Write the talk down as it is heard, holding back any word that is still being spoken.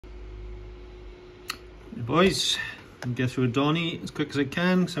Boys, I'll get through a Donny as quick as I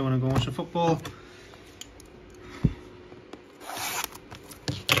can because I want to go watch the football.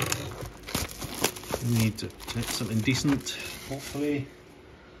 We need to get something decent, hopefully,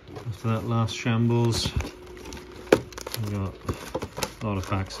 after that last shambles. We've got a lot of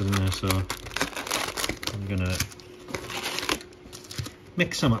packs in there, so I'm gonna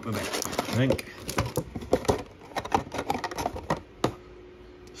mix them up a bit, I think.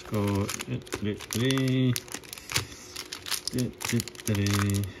 Let's go.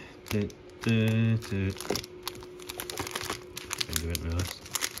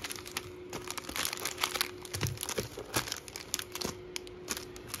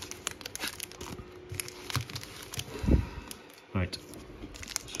 Right,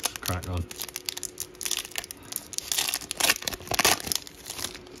 let's just crack on.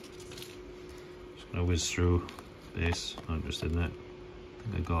 Just gonna whiz through this. I'm interested in it. I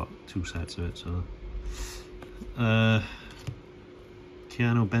think I got 2 sets of it, so.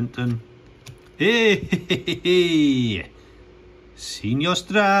 Keanu Benton. Hey! Senior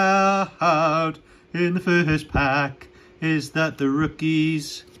Stroud in the first pack. Is that the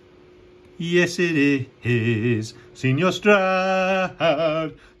rookies? Yes, it is. Senior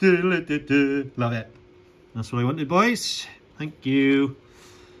Stroud. Love it. That's what I wanted, boys. Thank you.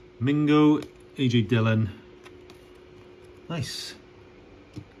 Mingo, AJ Dillon. Nice.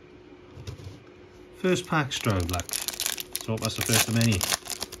 First pack Stroud luck. So that's the first of many.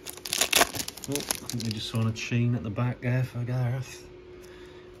 Oh, I think we just saw a chain at the back there for Gareth.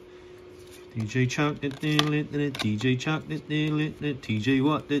 DJ Chuck, DJ Chuck, TJ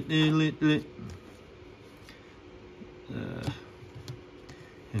what?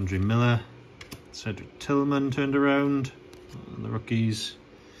 Henry Miller, Cedric Tillman turned around, and the rookies.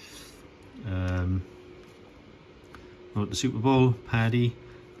 At the Super Bowl, Paddy.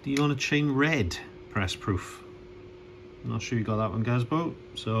 Do you want a chain red press proof? I'm not sure you got that one, Gazbo,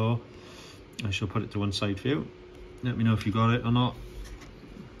 so I shall put it to one side for you. Let me know if you got it or not.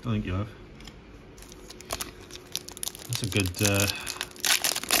 I think you have. That's a good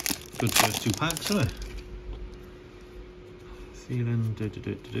first 2 packs, isn't it? Thielen,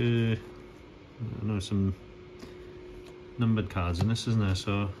 I know some numbered cards in this, isn't there?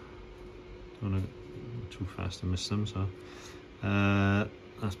 So I don't want to go too fast and miss them. So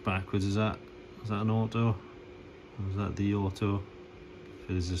that's backwards. Is that an auto? Or is that the auto? If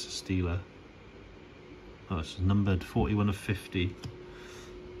it is, this a Steeler. Oh, it's numbered 41 of 50.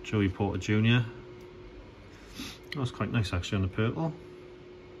 Joey Porter Jr. That was quite nice actually on the purple.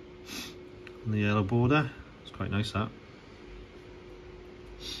 And the yellow border. It's quite nice that.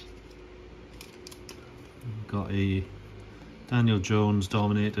 Got a Daniel Jones,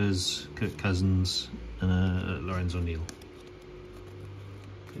 Dominators, Kirk Cousins, and a Lorenzo Neal.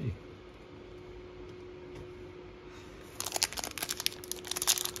 Okay.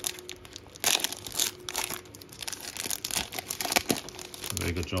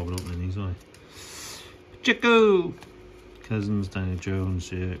 Very good job of opening these, aren't I? Chico! Cousins, Daniel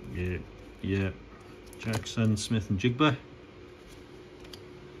Jones, yeah. Jackson, Smith and Jigba.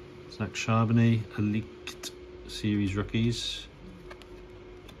 Zach Charbonnet, Elite Series rookies.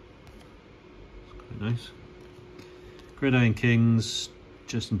 It's quite nice. Gridiron Kings,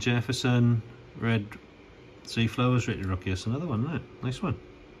 Justin Jefferson, Red Sea Flowers, rated rookie. That's another one, isn't it? Nice one.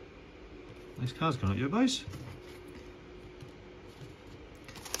 Nice cards coming out here, boys.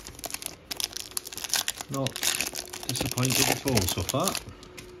 Not disappointed at all so far.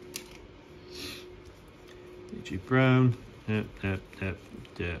 AJ Brown, yep.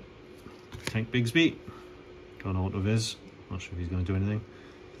 Tank Bigsby, got an auto viz. Not sure if he's going to do anything.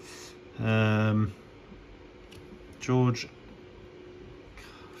 George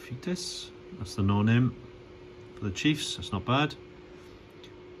Fetus, that's the no name for the Chiefs. That's not bad.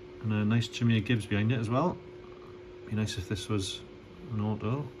 And a nice Jameer Gibbs behind it as well. Be nice if this was an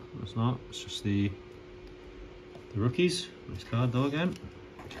auto. It's not. It's just the rookies. Nice card though again.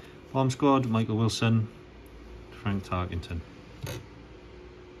 Bomb Squad, Michael Wilson, Frank Tarkenton.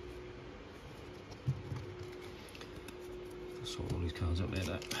 Sort all these cards up there.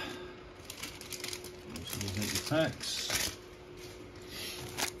 That. So we'll take the packs.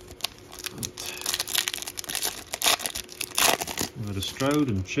 We had a Stroud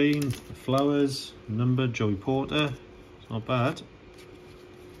and Chain, the Flowers, numbered Joey Porter. It's not bad.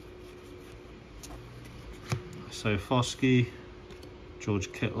 Isaiah Foskey,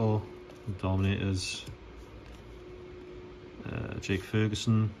 George Kittle, Dominators, Jake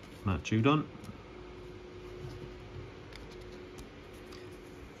Ferguson, Matt Judon.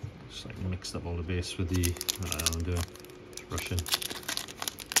 Just like mixed up all the base with the I'm doing. Just brushing.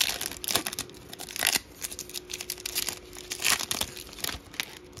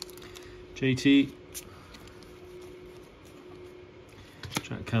 JT.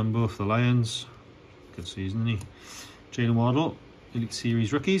 Jack Campbell for the Lions. Good season, isn't he? Jalen Waddle, Elite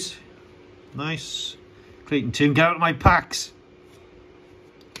Series rookies. Nice. Clayton Tune, get out of my packs!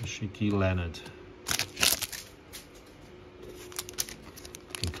 Shaquille Leonard.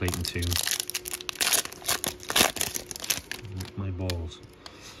 Clayton Tune. My balls.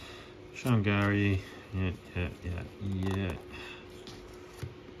 Sean Gary. Yeah.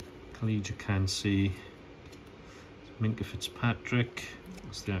 Collegiate Cansey. Minka Fitzpatrick.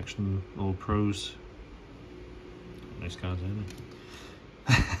 That's the Action All Pros. Nice cards, isn't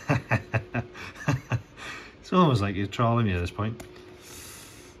it? It's almost like you're trolling me at this point.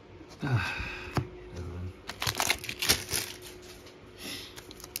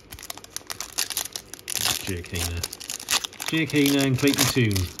 Jake Hayner and Clayton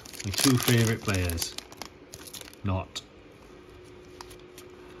Tune, my two favourite players. Not.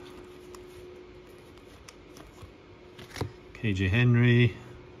 KJ Henry,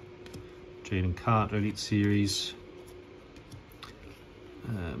 Jalen Carter Elite Series,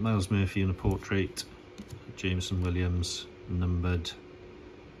 Miles Murphy in a portrait, Jameson Williams numbered to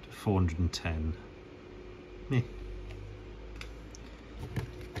 410. Meh.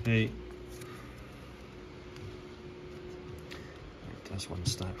 Okay. That's one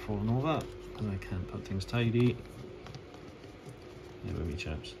stack falling over because I can't put things tidy. There we go,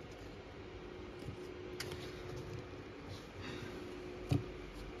 chaps.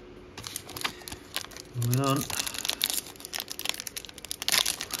 Moving on.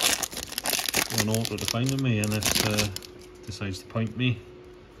 One auto to find me unless decides to point me.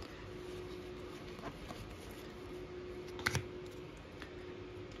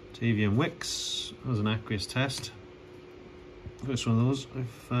 Tavian Wicks, that was an aqueous test. First one of those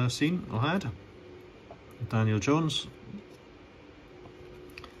I've seen or had. Daniel Jones.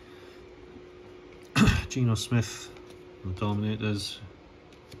 Geno Smith, the Dominators.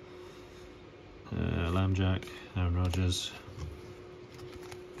 Lambjack, Aaron Rodgers.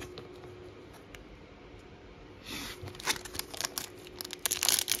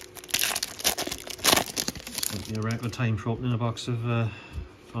 It's going to be a regular time for opening a box of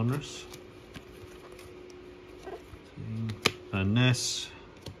Donruss. Van Ness,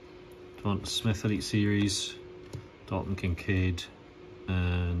 Devonta Smith Elite Series, Dalton Kincaid,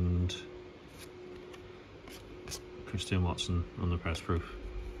 and Christian Watson on the press proof.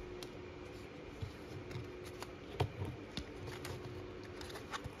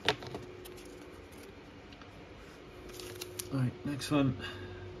 Right, next one.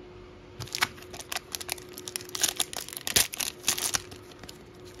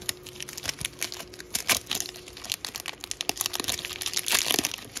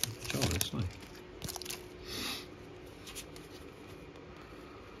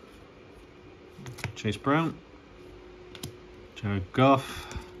 Chase Brown, Jared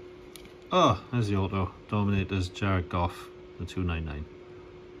Goff. Oh, there's the auto. Dominators, Jared Goff, the 299.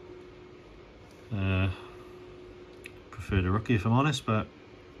 Preferred a rookie if I'm honest, but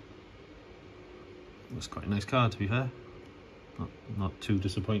it's quite a nice card to be fair. Not too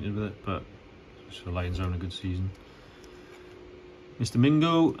disappointed with it, but the Lions are on a good season. Mr.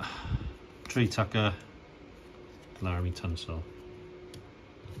 Mingo, Trey Tucker, Laramie Tunsil.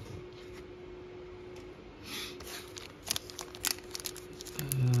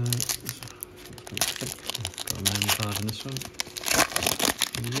 Got a name card in this one.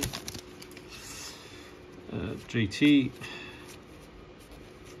 JT,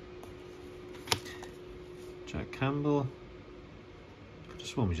 Jack Campbell. I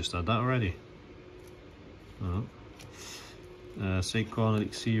sworn we just had that already. Oh. Saquon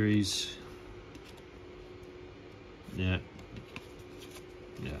Elite Series. Yeah.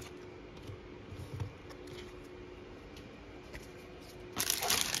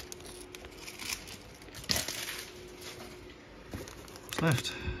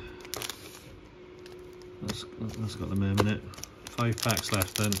 Left. That's got the meme in it. 5 packs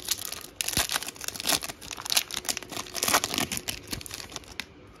left then.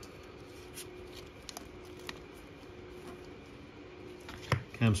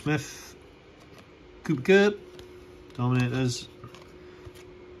 Cam Smith, Cooper Kupp, Dominators.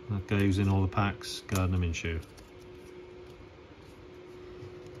 That guy who's in all the packs, Gardner Minshew.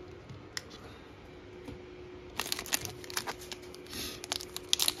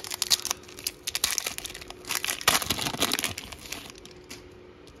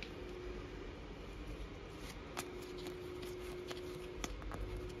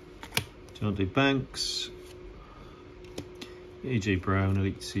 Deontay Banks, AJ Brown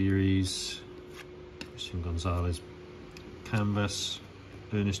Elite Series, Christian Gonzalez Canvas,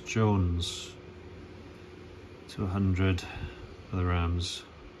 Ernest Jones to 100 for the Rams.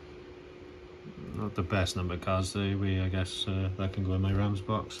 Not the best number cards, I guess that can go in my Rams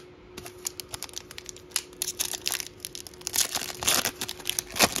box.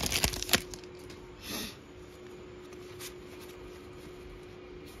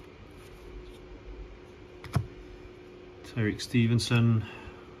 Tyreek Stevenson,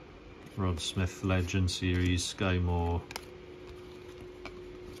 Rod Smith Legend Series, Sky Moore,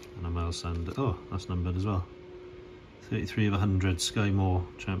 and a Miles Sanders. Oh, that's numbered as well. 33 of 100, Sky Moore,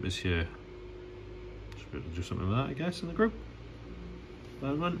 champ is here. Should be able to do something with that, I guess, in the group.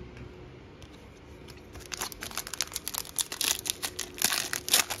 Bad one.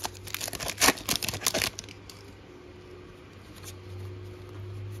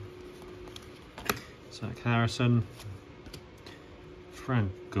 Zach Harrison,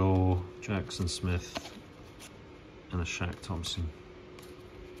 Frank Gore, Jackson Smith, and a Shaq Thompson.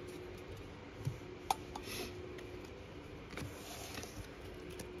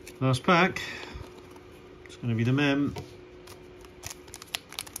 Last pack, it's going to be the mem.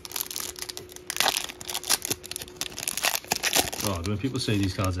 God, when people say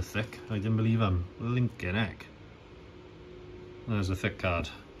these cards are thick, I didn't believe them. Lincoln Egg. There's a thick card.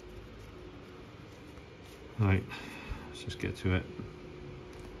 Right, let's just get to it.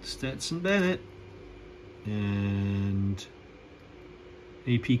 Stetson Bennett and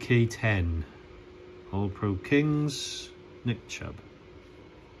APK 10. All Pro Kings, Nick Chubb.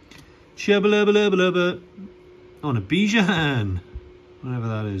 Chubba. Oh, and a Bijan. Whatever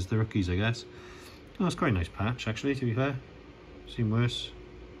that is, the rookies, I guess. Oh, it's quite a nice patch, actually, to be fair. Seen worse.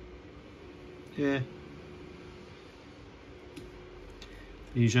 Yeah.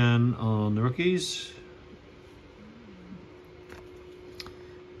 Bijan on the rookies.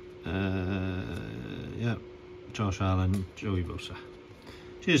 Yeah, Josh Allen, Joey Bosa.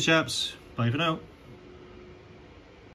 Cheers, chaps. Bye for now.